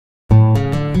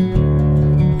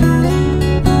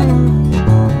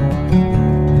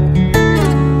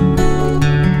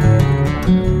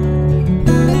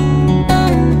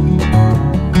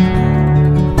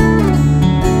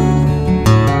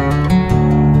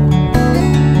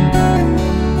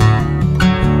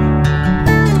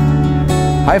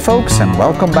Hi folks, and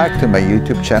welcome back to my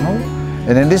YouTube channel.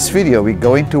 And in this video we're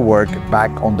going to work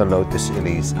back on the Lotus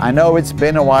Elise. I know it's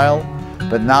been a while,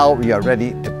 but now we are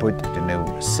ready to put the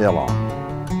new sill on.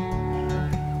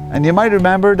 And you might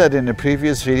remember that in the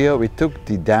previous video we took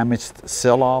the damaged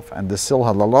sill off, and the sill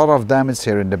had a lot of damage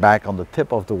here in the back on the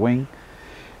tip of the wing.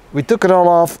 We took it all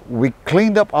off, we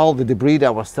cleaned up all the debris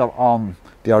that was still on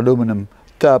the aluminum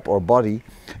tub or body,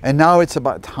 and now it's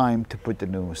about time to put the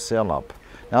new sill up.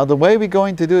 Now the way we're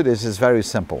going to do this is very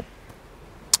simple.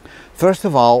 First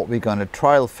of all, we're going to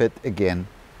trial fit again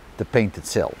the painted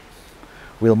sill.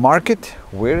 We'll mark it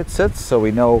where it sits so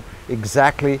we know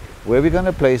exactly where we're going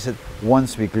to place it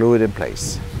once we glue it in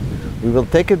place. We will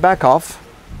take it back off,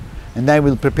 and then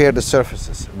we'll prepare the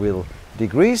surfaces. We'll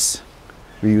degrease,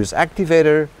 we use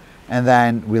activator, and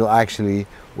then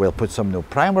we'll put some new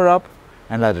primer up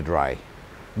and let it dry.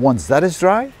 Once that is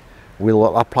dry,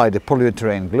 we'll apply the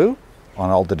polyurethane glue on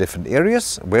all the different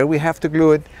areas where we have to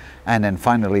glue it, and then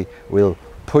finally we'll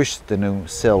push the new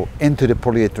sill into the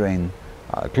polyurethane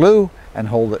glue and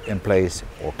hold it in place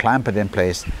or clamp it in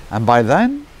place, and by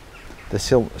then the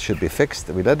sill should be fixed.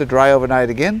 We let it dry overnight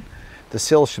again, the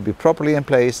sill should be properly in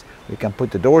place, we can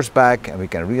put the doors back and we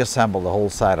can reassemble the whole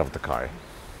side of the car.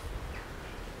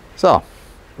 So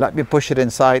let me push it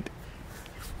inside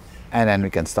and then we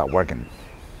can start working.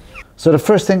 So the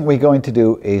first thing we're going to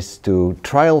do is to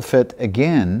trial fit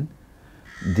again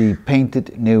the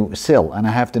painted new sill, and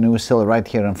I have the new sill right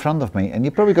here in front of me, and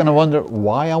you're probably going to wonder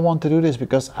why I want to do this,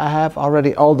 because I have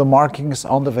already all the markings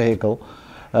on the vehicle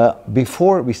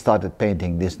before we started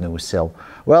painting this new sill.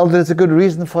 Well, there's a good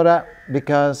reason for that,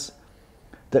 because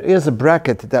there is a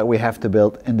bracket that we have to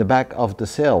build in the back of the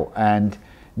sill, and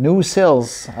new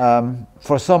sills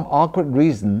for some awkward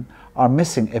reason are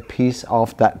missing a piece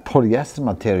of that polyester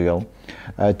material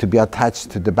to be attached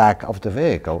to the back of the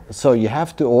vehicle. So you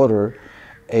have to order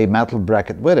a metal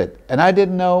bracket with it. And I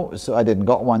didn't know, so I didn't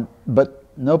got one, but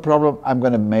no problem. I'm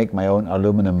going to make my own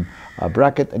aluminum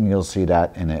bracket, and you'll see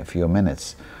that in a few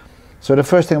minutes. So the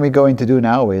first thing we're going to do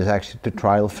now is actually to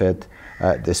trial fit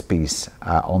this piece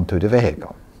onto the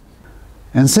vehicle.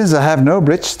 And since I have no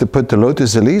bridge to put the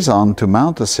Lotus Elise on to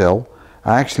mount the sill,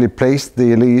 I actually placed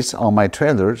the Elise on my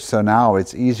trailer, so now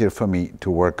it's easier for me to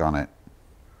work on it.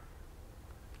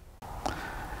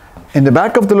 In the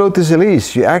back of the Lotus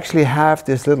Elise, you actually have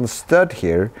this little stud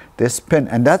here, this pin,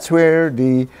 and that's where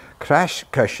the crash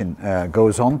cushion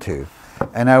goes onto.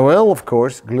 And I will, of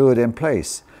course, glue it in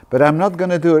place. But I'm not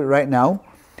going to do it right now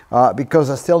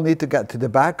because I still need to get to the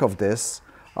back of this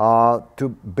to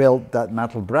build that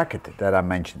metal bracket that I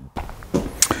mentioned.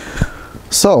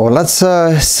 So let's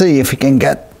see if we can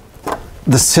get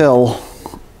the sill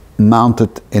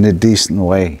mounted in a decent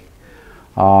way.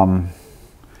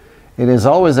 It is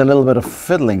always a little bit of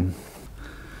fiddling.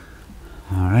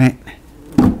 All right.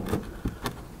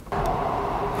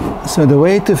 So the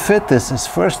way to fit this is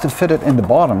first to fit it in the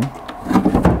bottom.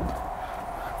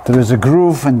 There is a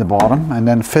groove in the bottom, and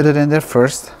then fit it in there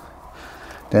first.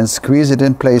 Then squeeze it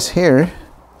in place here.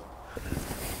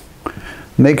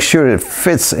 Make sure it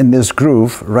fits in this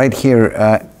groove right here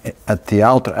at the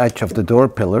outer edge of the door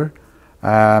pillar,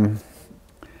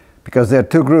 because there are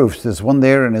two grooves. There's one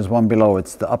there and there's one below.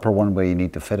 It's the upper one where you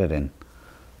need to fit it in.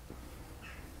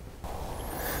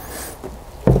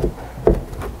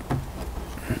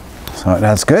 So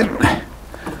that's good.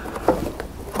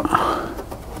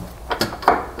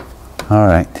 All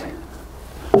right.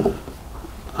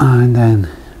 And then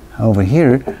over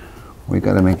here, we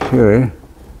got to make sure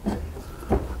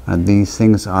and these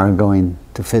things are going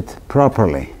to fit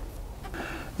properly.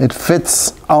 It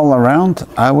fits all around,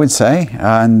 I would say,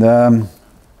 and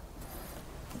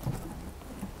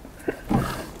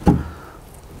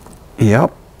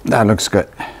yep, that looks good.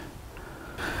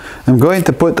 I'm going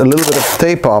to put a little bit of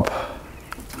tape up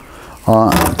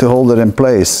to hold it in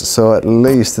place, so at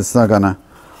least it's not gonna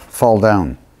fall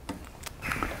down.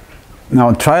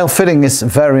 Now, trial fitting is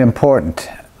very important.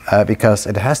 Because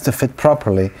it has to fit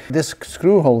properly. This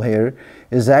screw hole here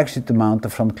is actually to mount the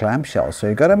front clamshell, so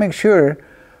you got to make sure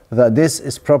that this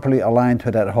is properly aligned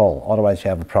to that hole, otherwise you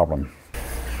have a problem.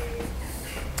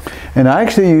 And I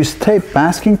actually use tape,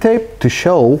 masking tape, to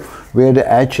show where the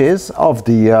edge is of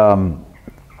the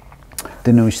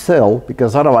new sill,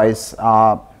 because otherwise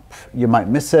you might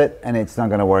miss it and it's not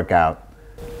going to work out.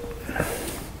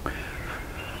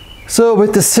 So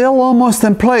with the sill almost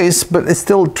in place, but it's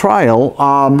still trial,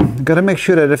 got to make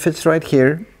sure that it fits right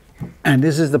here. And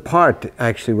this is the part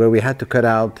actually where we had to cut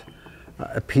out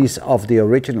a piece of the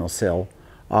original sill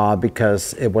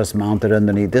because it was mounted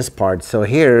underneath this part. So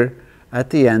here at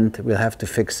the end we'll have to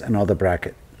fix another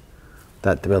bracket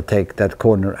that will take that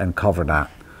corner and cover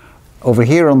that. Over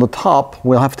here on the top,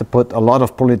 we'll have to put a lot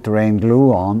of polyurethane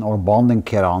glue on, or bonding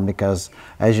kit on, because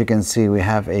as you can see, we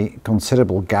have a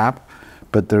considerable gap,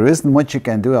 but there isn't much you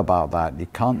can do about that. You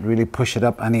can't really push it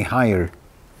up any higher.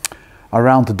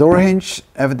 Around the door hinge,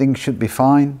 everything should be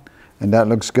fine, and that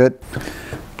looks good.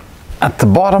 At the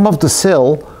bottom of the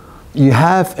sill, you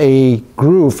have a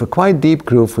groove, a quite deep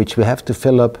groove, which we have to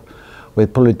fill up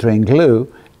with polyurethane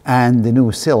glue, and the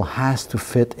new sill has to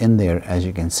fit in there, as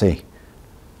you can see.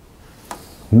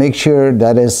 Make sure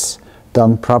that is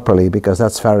done properly, because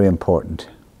that's very important.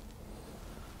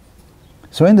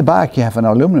 So in the back you have an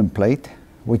aluminum plate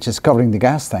which is covering the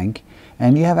gas tank,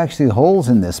 and you have actually holes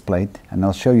in this plate, and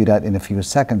I'll show you that in a few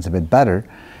seconds a bit better.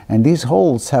 And these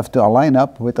holes have to align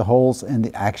up with the holes in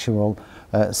the actual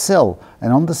sill,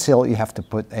 and on the sill you have to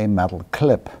put a metal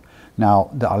clip. Now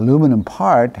the aluminum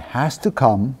part has to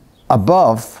come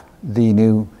above the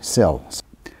new sill.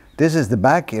 This is the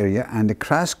back area, and the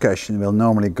crash cushion will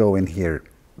normally go in here.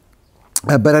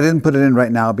 But I didn't put it in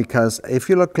right now, because if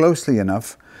you look closely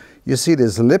enough, you see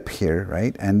this lip here,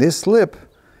 right? And this lip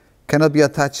cannot be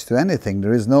attached to anything.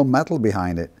 There is no metal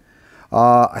behind it.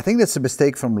 I think that's a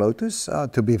mistake from Lotus,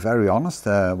 to be very honest,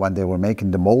 when they were making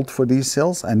the mold for these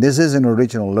sills. And this is an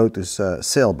original Lotus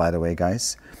sill, by the way,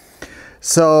 guys.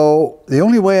 So the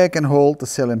only way I can hold the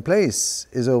sill in place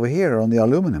is over here on the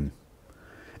aluminum.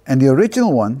 And the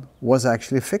original one was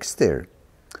actually fixed there.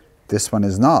 This one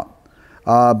is not.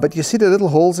 But you see the little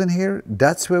holes in here?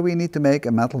 That's where we need to make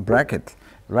a metal bracket,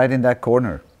 right in that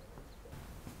corner.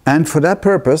 And for that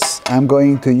purpose, I'm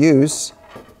going to use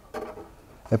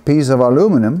a piece of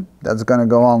aluminum that's going to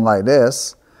go on like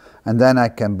this, and then I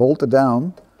can bolt it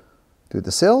down to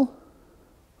the sill,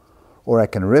 or I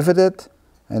can rivet it,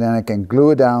 and then I can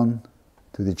glue it down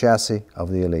to the chassis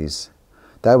of the Elise.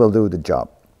 That will do the job.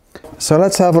 So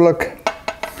let's have a look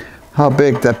how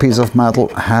big that piece of metal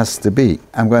has to be.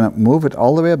 I'm going to move it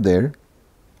all the way up there,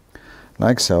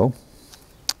 like so,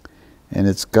 and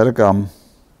it's got to come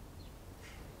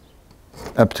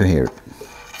up to here.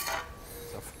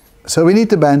 So we need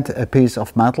to bend a piece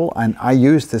of metal, and I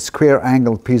used a square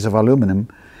angled piece of aluminum,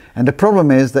 and the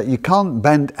problem is that you can't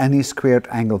bend any squared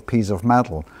angled piece of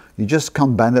metal. You just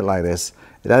can't bend it like this.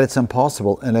 That it's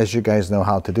impossible unless you guys know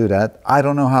how to do that. I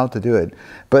don't know how to do it.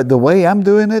 But the way I'm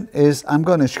doing it is I'm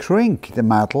going to shrink the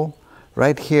metal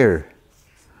right here,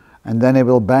 and then it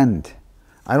will bend.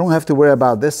 I don't have to worry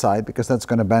about this side, because that's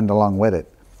going to bend along with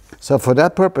it. So for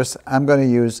that purpose, I'm going to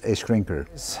use a shrinker.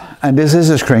 And this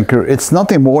is a shrinker. It's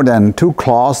nothing more than two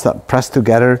claws that press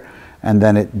together, and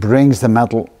then it brings the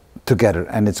metal together,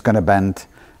 and it's going to bend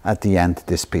at the end,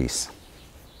 this piece.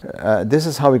 This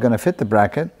is how we're going to fit the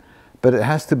bracket, but it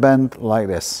has to bend like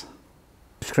this.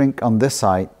 Shrink on this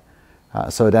side,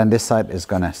 so then this side is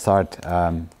going to start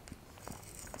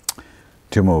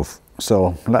to move.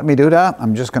 So let me do that.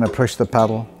 I'm just going to push the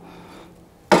pedal.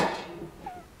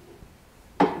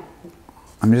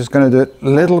 I'm just going to do it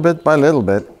little bit by little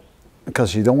bit,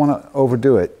 because you don't want to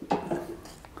overdo it.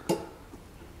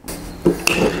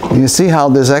 You see how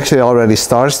this actually already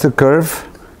starts to curve?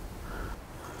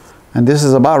 And this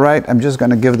is about right. I'm just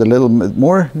going to give it a little bit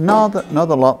more, not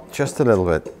a lot, just a little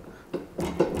bit.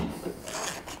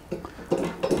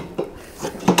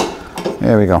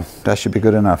 There we go. That should be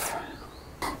good enough.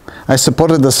 I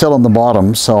supported the sill on the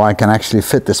bottom, so I can actually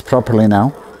fit this properly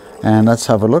now. And let's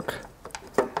have a look.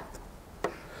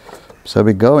 So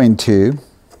we're going to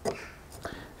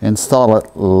install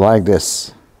it like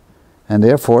this. And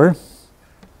therefore,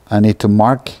 I need to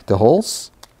mark the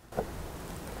holes.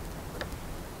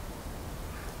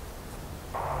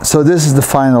 So this is the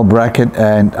final bracket,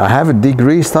 and I have it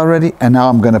degreased already, and now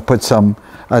I'm going to put some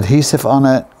adhesive on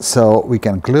it so we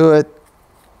can glue it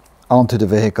onto the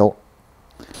vehicle.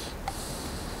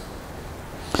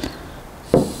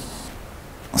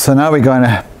 So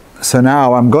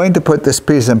now I'm going to put this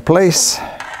piece in place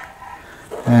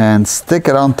and stick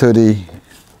it onto the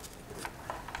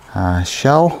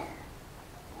shell.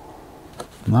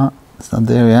 No, it's not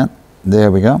there yet.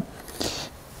 There we go.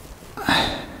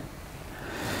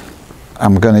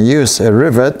 I'm going to use a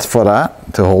rivet for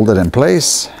that to hold it in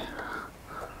place.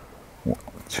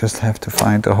 Just have to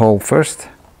find the hole first.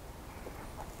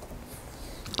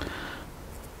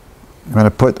 I'm going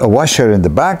to put a washer in the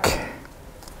back.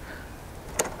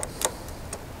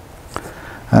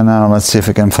 And now let's see if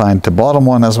we can find the bottom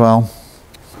one as well.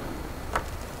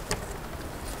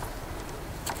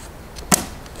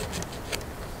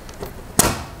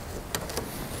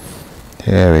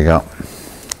 There we go.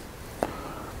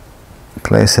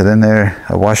 Place it in there,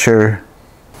 a washer.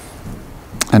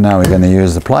 And now we're going to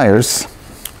use the pliers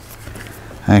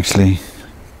actually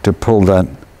to pull that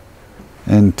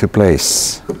into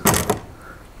place.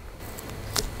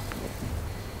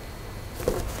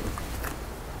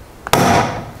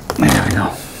 There we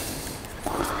go.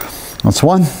 That's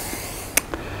one.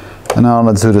 And now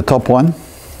let's do the top one.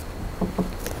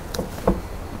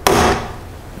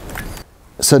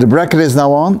 So the bracket is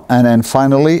now on, and then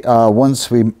finally,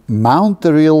 once we mount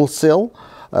the real sill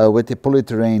with the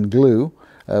polyurethane glue,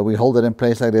 we hold it in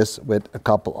place like this with a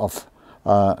couple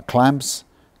of clamps,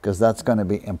 because that's going to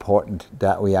be important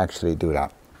that we actually do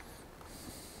that.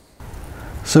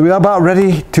 So we are about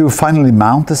ready to finally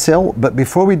mount the sill, but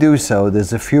before we do so,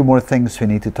 there's a few more things we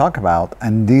need to talk about,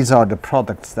 and these are the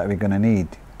products that we're going to need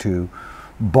to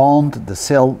bond the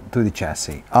sill to the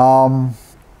chassis.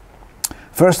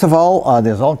 First of all,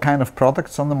 there's all kind of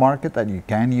products on the market that you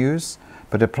can use,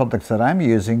 but the products that I'm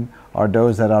using are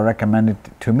those that are recommended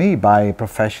to me by a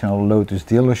professional Lotus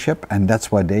dealership, and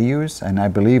that's what they use, and I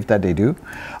believe that they do.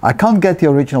 I can't get the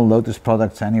original Lotus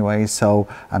products anyway, so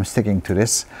I'm sticking to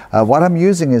this. What I'm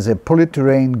using is a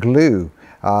polyurethane glue.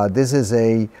 This is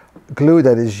a glue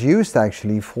that is used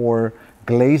actually for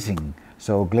glazing.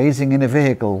 So glazing in a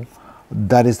vehicle,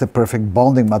 that is the perfect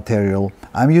bonding material.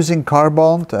 I'm using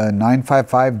Carbond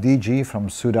 955DG from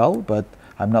Sudal, but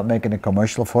I'm not making a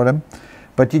commercial for them.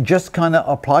 But you just kind of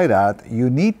apply that. You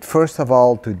need first of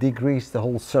all to degrease the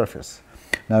whole surface.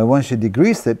 Now once you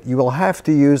degrease it, you will have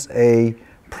to use a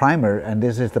primer, and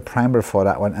this is the primer for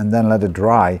that one, and then let it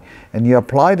dry. And you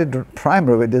apply the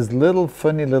primer with this little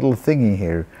funny little thingy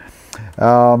here.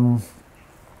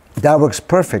 That works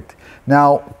perfect.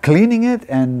 Now cleaning it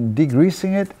and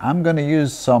degreasing it, I'm going to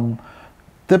use some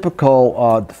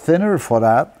typical thinner for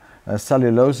that,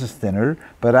 cellulose thinner,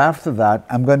 but after that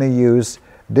I'm going to use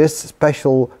this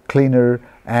special cleaner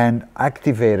and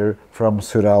activator from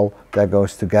Sudal that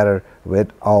goes together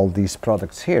with all these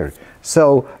products here.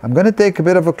 So I'm going to take a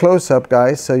bit of a close-up,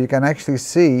 guys, so you can actually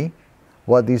see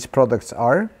what these products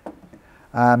are.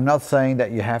 I'm not saying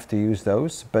that you have to use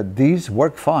those, but these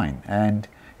work fine, and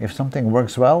if something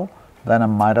works well, then I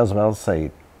might as well say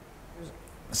it.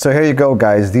 So here you go,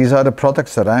 guys. These are the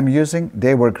products that I'm using.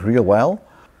 They work real well.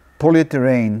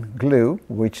 Polyurethane glue,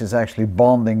 which is actually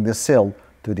bonding the sill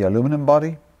to the aluminum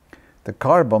body, the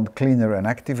Carbond cleaner and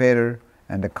activator,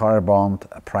 and the Carbond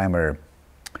primer.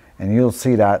 And you'll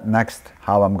see that next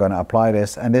how I'm going to apply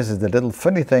this, and this is the little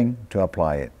funny thing to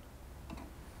apply it.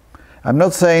 I'm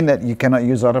not saying that you cannot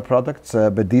use other products,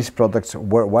 but these products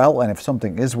work well, and if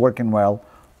something is working well,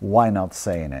 why not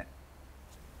saying it?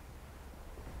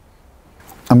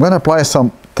 I'm going to apply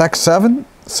some Tack 7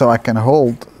 so I can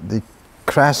hold the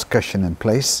crash cushion in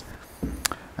place,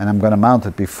 and I'm going to mount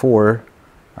it before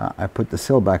I put the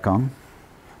sill back on,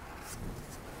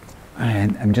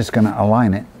 and I'm just going to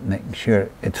align it, make sure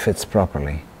it fits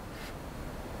properly.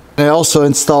 I also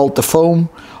installed the foam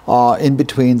in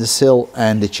between the sill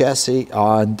and the chassis,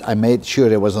 and I made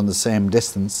sure it was on the same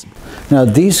distance. Now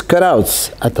these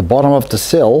cutouts at the bottom of the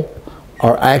sill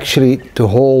are actually to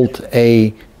hold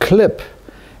a clip,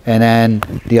 and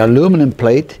then the aluminum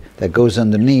plate that goes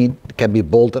underneath can be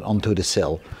bolted onto the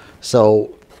sill.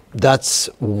 So that's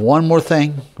one more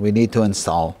thing we need to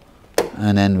install,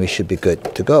 and then we should be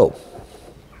good to go.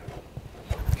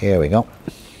 Here we go.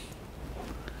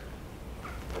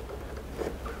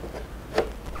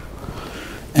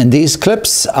 And these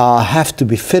clips have to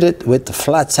be fitted with the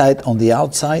flat side on the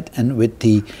outside and with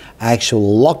the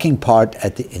actual locking part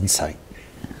at the inside.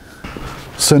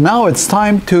 So now it's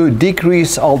time to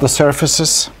degrease all the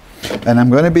surfaces, and I'm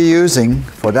going to be using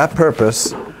for that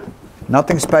purpose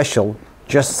nothing special,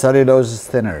 just cellulose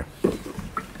thinner.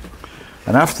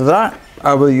 And after that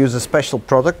I will use a special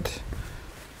product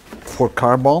for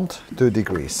Carbond to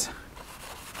degrease.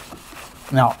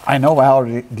 Now I know I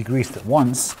already degreased it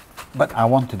once, but I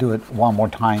want to do it one more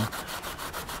time.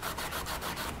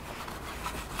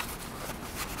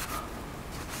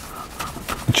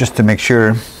 Just to make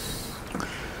sure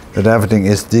that everything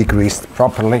is degreased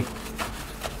properly,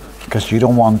 because you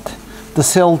don't want the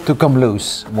sill to come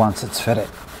loose once it's fitted,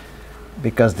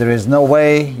 because there is no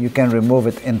way you can remove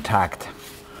it intact.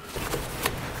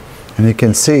 And you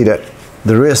can see that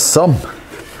there is some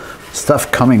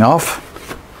stuff coming off.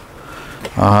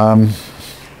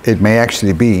 It may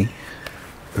actually be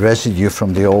residue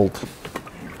from the old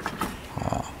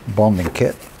bonding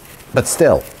kit, but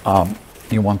still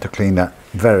you want to clean that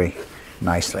very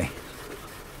nicely.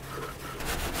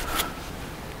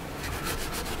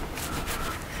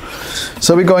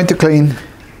 So we're going to clean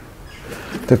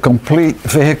the complete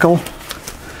vehicle,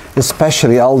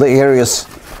 especially all the areas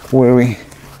where we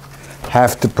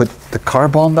have to put the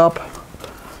Carbond up,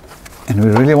 and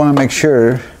we really want to make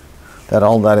sure that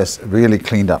all that is really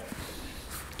cleaned up.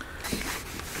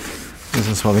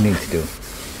 is what we need to do.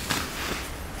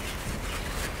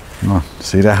 Oh,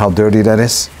 see that, how dirty that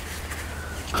is?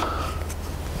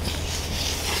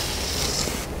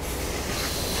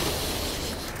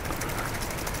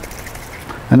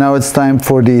 And now it's time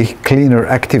for the cleaner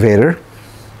activator.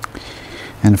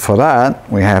 And for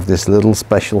that, we have this little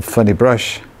special funny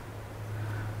brush.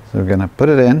 So we're gonna put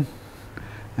it in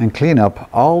and clean up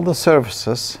all the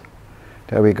surfaces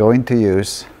that we're going to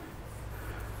use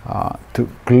to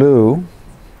glue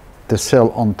the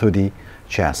sill onto the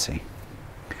chassis.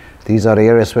 These are the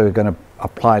areas where we're going to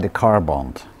apply the car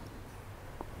bond.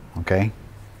 Okay?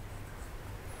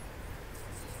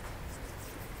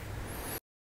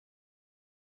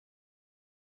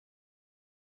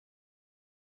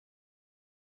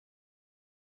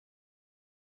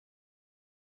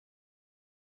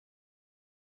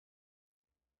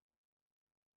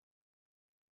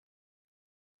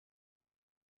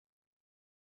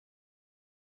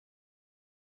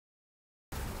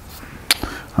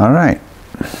 All right.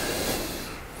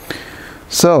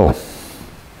 So,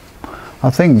 I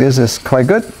think this is quite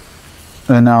good.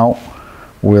 And now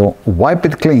we'll wipe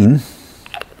it clean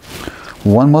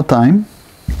one more time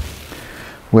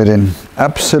with an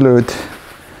absolute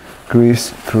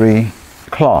grease-free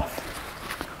cloth.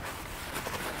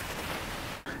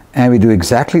 And we do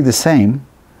exactly the same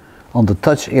on the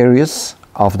touch areas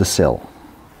of the sill.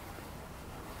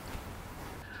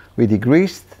 We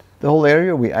degreased the whole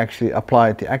area, we actually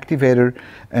applied the activator,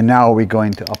 and now we're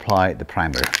going to apply the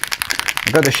primer.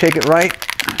 I've got to shake it right,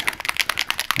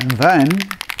 and then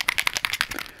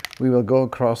we will go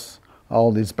across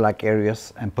all these black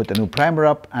areas and put the new primer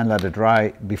up and let it dry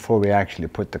before we actually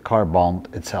put the car bond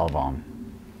itself on.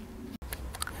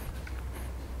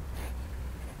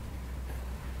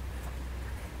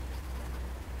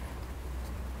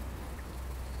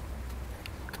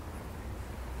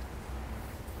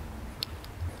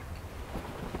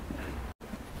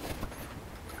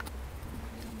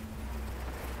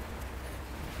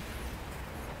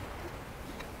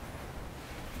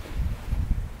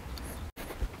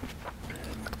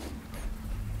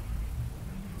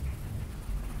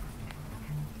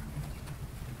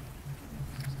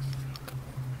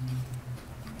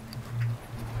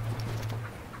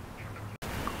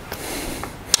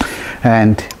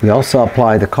 And we also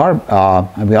apply the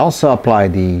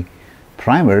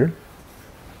primer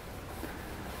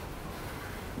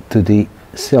to the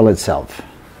sill itself.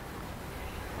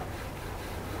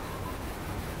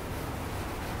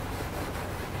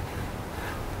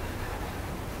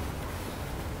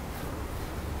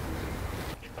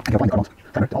 And applying the car bond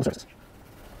primer to all surfaces.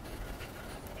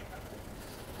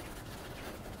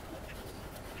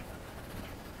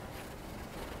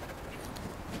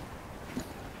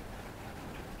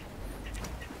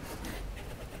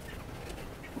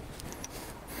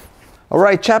 All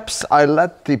right, chaps, I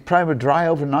let the primer dry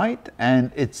overnight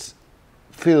and it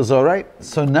feels all right.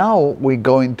 So now we're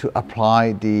going to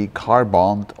apply the car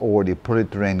bond or the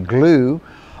polyurethane glue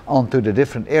onto the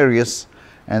different areas,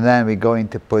 and then we're going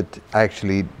to put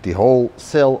actually the whole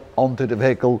sill onto the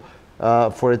vehicle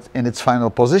for it in its final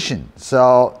position.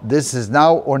 So this is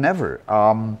now or never.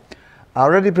 I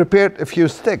already prepared a few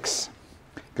sticks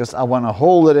because I want to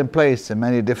hold it in place in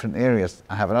many different areas.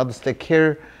 I have another stick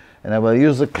here, and I will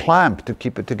use a clamp to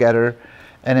keep it together.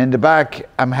 And in the back,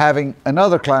 I'm having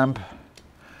another clamp,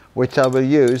 which I will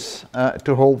use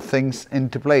to hold things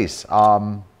into place.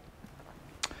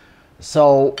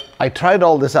 So I tried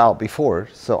all this out before,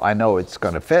 so I know it's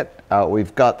gonna fit.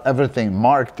 We've got everything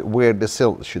marked where the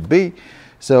sill should be,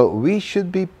 so we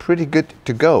should be pretty good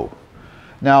to go.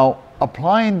 Now,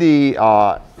 applying the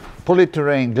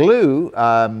polyurethane glue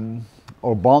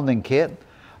or bonding kit,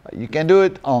 you can do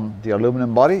it on the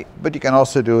aluminum body, but you can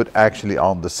also do it actually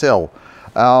on the sill.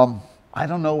 I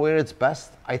don't know where it's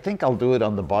best. I think I'll do it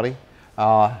on the body,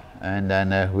 and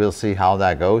then we'll see how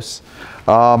that goes.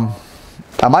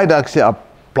 I might actually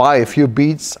apply a few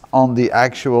beads on the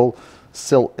actual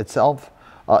sill itself.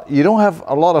 You don't have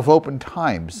a lot of open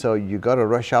time, so you got to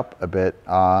rush up a bit.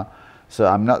 So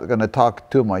I'm not going to talk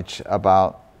too much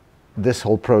about this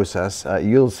whole process.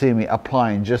 You'll see me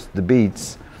applying just the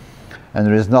beads, and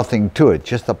there is nothing to it.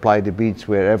 Just apply the beads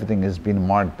where everything has been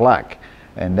marked black,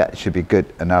 and that should be good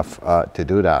enough to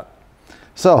do that.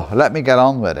 So let me get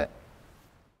on with it.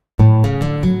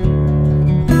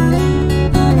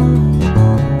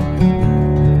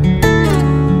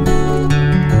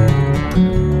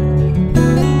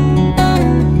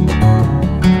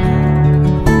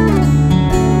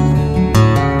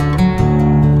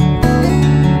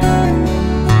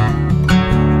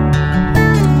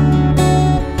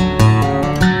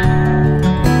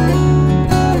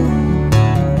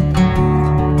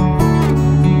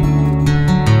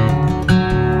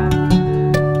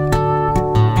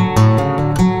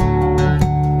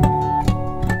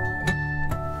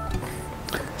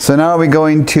 So now we're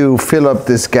going to fill up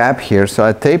this gap here. So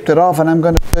I taped it off and I'm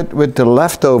going to fit with the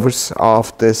leftovers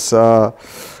of this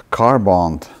car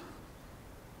bond.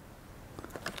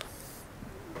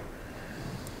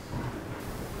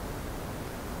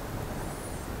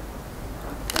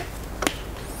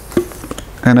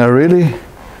 And I really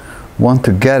want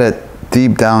to get it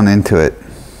deep down into it.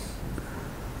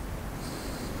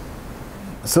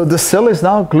 So the sill is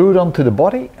now glued onto the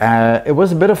body. It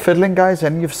was a bit of fiddling, guys,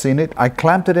 and you've seen it. I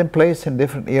clamped it in place in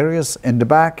different areas, in the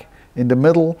back, in the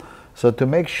middle, so to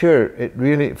make sure it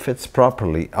really fits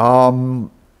properly.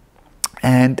 And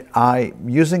I'm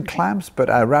using clamps, but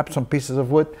I wrapped some pieces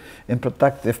of wood in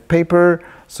protective paper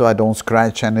so I don't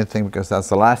scratch anything, because that's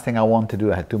the last thing I want to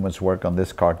do. I had too much work on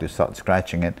this car to start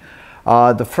scratching it.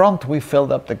 The front, we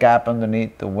filled up the gap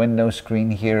underneath the window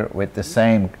screen here with the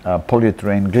same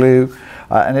polyurethane glue.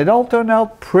 And it all turned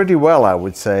out pretty well, I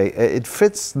would say. It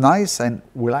fits nice, and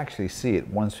we'll actually see it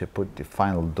once we put the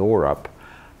final door up,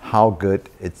 how good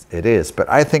it is. But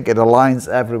I think it aligns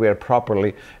everywhere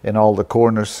properly in all the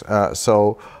corners,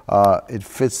 so it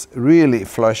fits really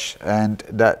flush, and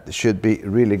that should be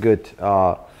really good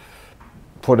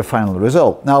for the final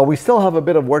result. Now we still have a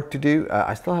bit of work to do.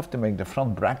 I still have to make the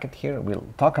front bracket here. We'll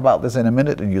talk about this in a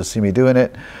minute and you'll see me doing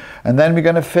it. And then we're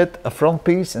going to fit a front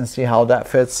piece and see how that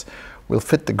fits. We'll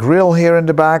fit the grill here in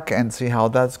the back and see how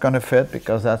that's going to fit,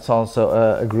 because that's also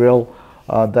a grill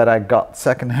that I got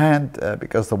secondhand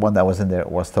because the one that was in there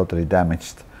was totally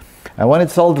damaged. And when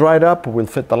it's all dried up, we'll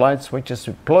fit the light switches.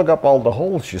 We plug up all the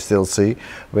holes you still see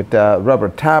with rubber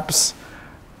taps.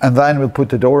 And then we'll put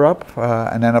the door up,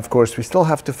 and then of course we still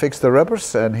have to fix the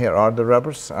rubbers, and here are the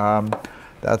rubbers.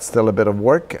 That's still a bit of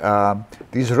work.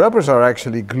 These rubbers are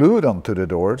actually glued onto the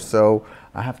door, so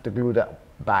I have to glue that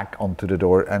back onto the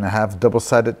door, and I have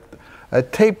double-sided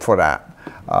tape for that.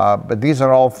 But these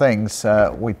are all things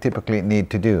we typically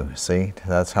need to do. See,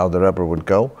 that's how the rubber would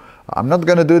go. I'm not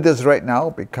going to do this right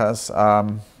now because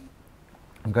I'm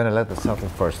going to let it settle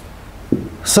first.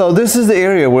 So this is the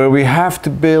area where we have to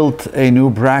build a new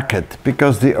bracket,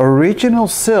 because the original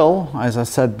sill, as I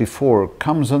said before,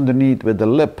 comes underneath with the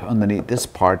lip underneath this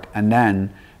part, and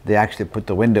then they actually put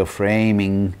the window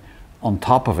framing on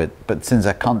top of it. But since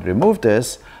I can't remove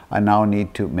this, I now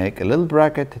need to make a little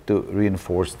bracket to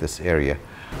reinforce this area.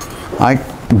 I'm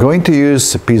going to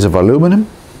use a piece of aluminum,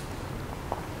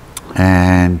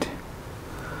 and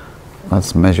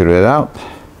let's measure it out.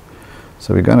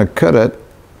 So we're going to cut it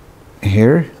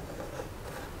here.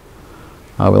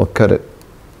 I will cut it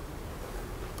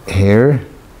here.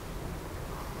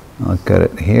 I'll cut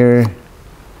it here,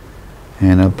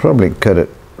 and I'll probably cut it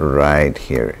right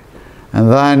here,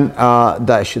 and then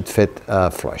that should fit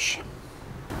flush.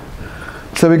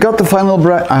 So we got the final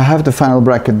bracket. I have the final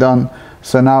bracket done.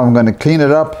 So now I'm going to clean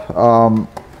it up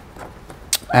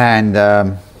and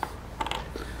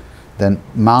then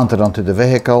mount it onto the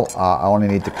vehicle. I only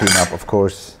need to clean up, of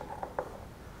course,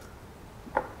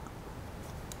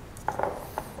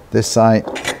 this side.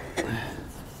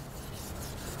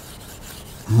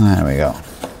 There we go.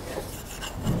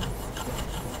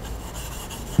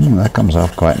 That comes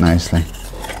off quite nicely.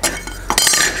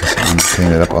 Just going to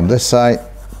clean it up on this side.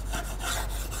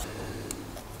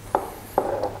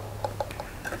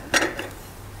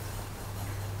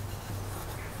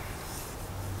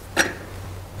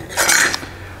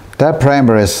 That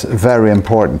primer is very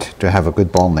important to have a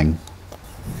good bonding.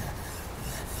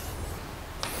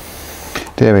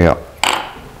 There we go.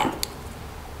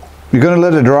 We're going to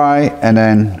let it dry and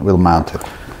then we'll mount it.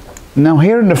 Now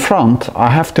here in the front I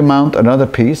have to mount another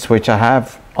piece which I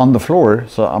have on the floor,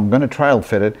 so I'm going to trial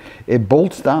fit it. It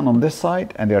bolts down on this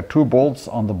side and there are 2 bolts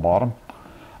on the bottom,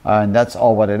 and that's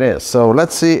all what it is. So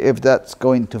let's see if that's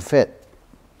going to fit.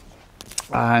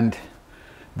 And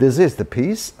this is the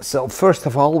piece. So first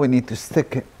of all we need to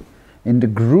stick it in the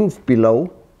groove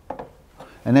below,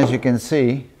 and as you can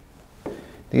see,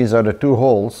 these are the 2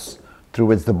 holes through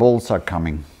which the bolts are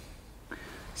coming.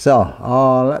 So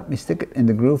let me stick it in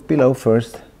the groove below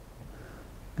first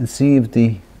and see if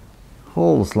the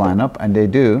holes line up, and they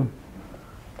do,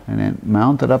 and then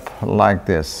mount it up like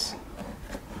this.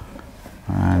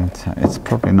 And it's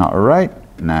probably not right.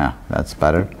 No, that's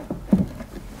better.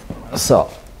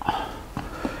 So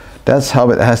that's how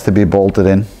it has to be bolted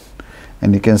in,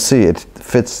 and you can see it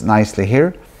fits nicely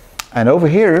here, and over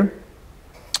here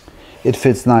it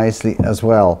fits nicely as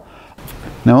well.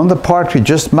 Now on the part we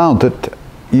just mounted,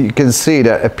 you can see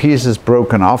that a piece is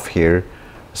broken off here,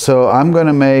 so I'm going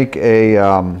to make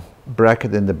a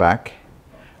bracket in the back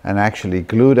and actually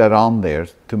glue that on there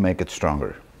to make it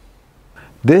stronger.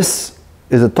 This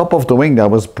is the top of the wing that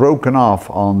was broken off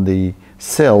on the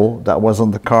sill that was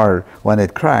on the car when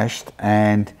it crashed,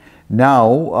 and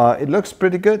now it looks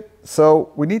pretty good.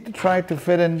 So we need to try to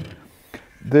fit in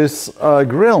this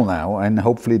grill now, and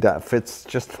hopefully that fits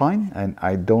just fine, and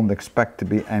I don't expect to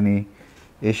be any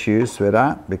issues with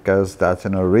that because that's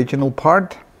an original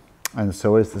part, and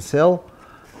so is the sill.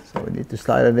 So we need to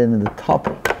slide it in the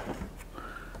top.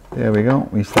 There we go.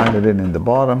 We slide it in the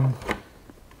bottom,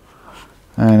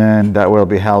 and then that will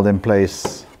be held in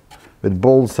place with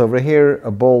bolts over here,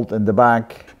 a bolt in the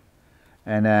back,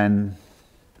 and then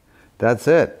that's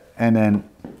it. And then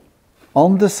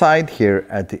on the side here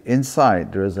at the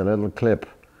inside there is a little clip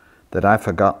that I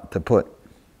forgot to put,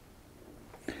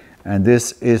 and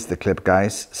this is the clip,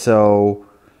 guys. So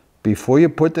before you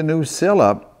put the new sill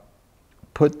up,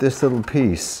 put this little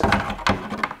piece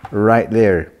right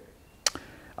there.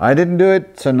 I didn't do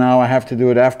it, so now I have to do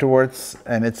it afterwards,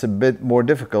 and it's a bit more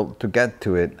difficult to get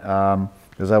to it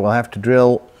because I will have to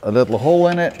drill a little hole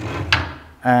in it,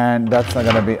 and that's not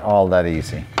going to be all that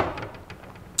easy.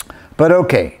 But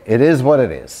okay, it is what it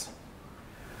is.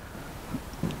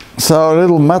 So a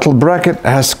little metal bracket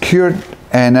has secured,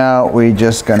 and now we're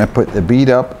just going to put the bead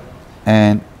up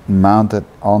and mount it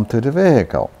onto the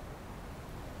vehicle.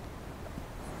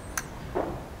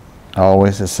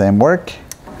 Always the same work.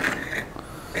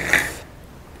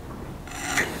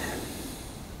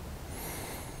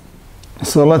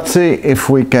 So let's see if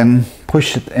we can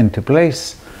push it into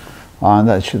place.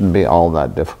 That shouldn't be all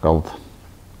that difficult.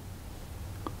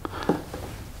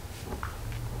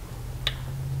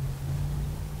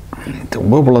 To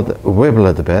wibble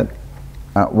it a bit.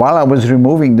 While I was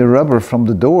removing the rubber from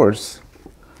the doors,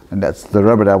 and that's the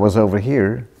rubber that was over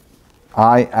here,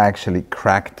 I actually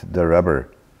cracked the rubber.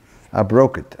 I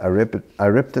broke it. I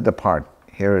ripped it apart.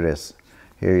 Here it is.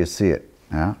 Here you see it.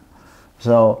 Yeah.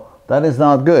 So that is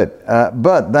not good.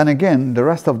 But then again, the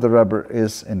rest of the rubber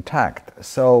is intact.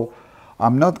 So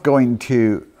I'm not going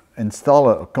to install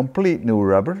a complete new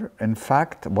rubber. In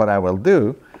fact, what I will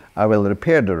do, I will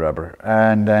repair the rubber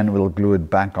and then we'll glue it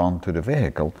back onto the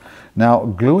vehicle. Now,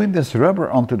 gluing this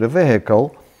rubber onto the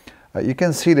vehicle, you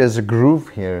can see there's a groove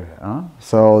here.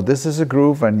 So this is a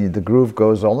groove, and the groove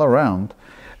goes all around.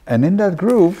 And in that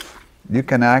groove, you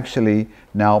can actually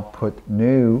now put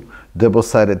new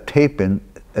double-sided tape in,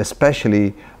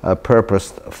 especially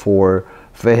purposed for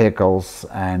vehicles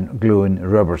and gluing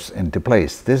rubbers into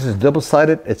place. This is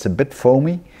double-sided, it's a bit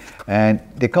foamy, and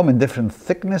they come in different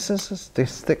thicknesses.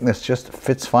 This thickness just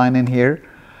fits fine in here,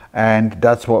 and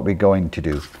that's what we're going to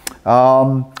do.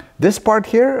 This part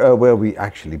here where we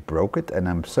actually broke it, and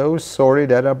I'm so sorry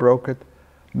that I broke it.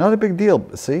 Not a big deal.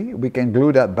 See, we can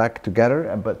glue that back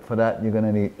together, but for that you're going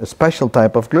to need a special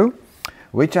type of glue,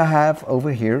 which I have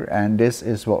over here, and this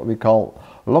is what we call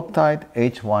Loctite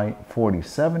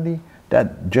HY4070.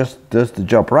 That just does the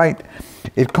job right.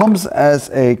 It comes as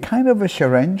a kind of a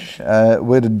syringe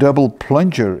with a double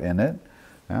plunger in it.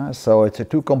 So it's a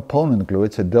two-component glue.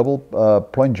 It's a double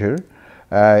plunger,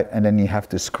 and then you have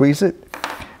to squeeze it.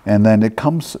 And then it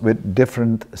comes with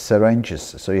different syringes.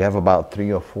 So you have about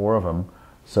 3 or 4 of them.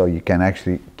 So you can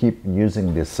actually keep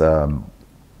using this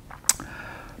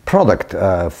product,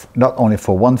 not only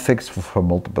for one fix, for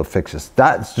multiple fixes.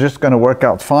 That's just going to work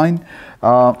out fine.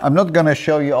 I'm not going to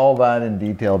show you all that in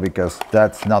detail because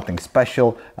that's nothing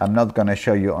special. I'm not going to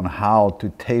show you on how to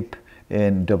tape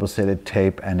in double-sided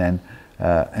tape and then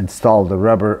install the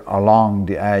rubber along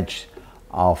the edge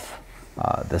of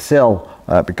the sill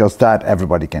because that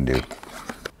everybody can do.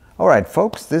 Alright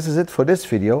folks, this is it for this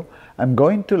video. I'm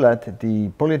going to let the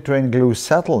polyurethane glue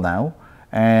settle now,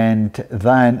 and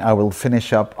then I will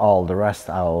finish up all the rest.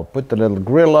 I'll put the little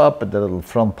grill up, the little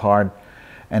front part,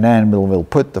 and then we'll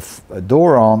put the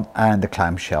door on and the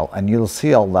clamshell, and you'll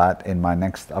see all that in my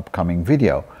next upcoming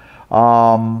video.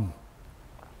 One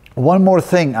more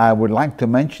thing I would like to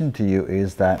mention to you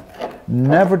is that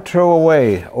never throw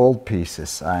away old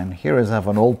pieces. And here I have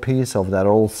an old piece of that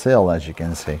old sill, as you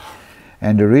can see.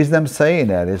 And the reason I'm saying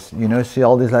that is, you know, see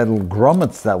all these little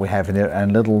grommets that we have in there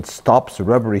and little stops,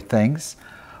 rubbery things.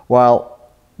 Well,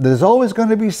 there's always going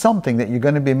to be something that you're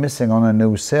going to be missing on a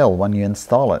new sill when you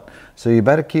install it. So you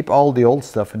better keep all the old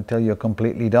stuff until you're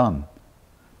completely done.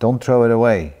 Don't throw it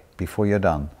away before you're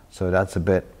done. So that's a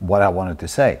bit what I wanted to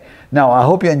say. Now, I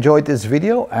hope you enjoyed this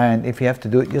video, and if you have to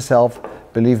do it yourself,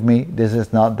 believe me, this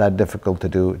is not that difficult to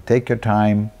do. Take your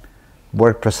time,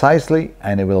 work precisely,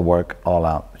 and it will work all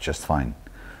out just fine.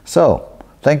 So,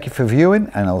 thank you for viewing,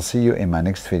 and I'll see you in my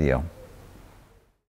next video.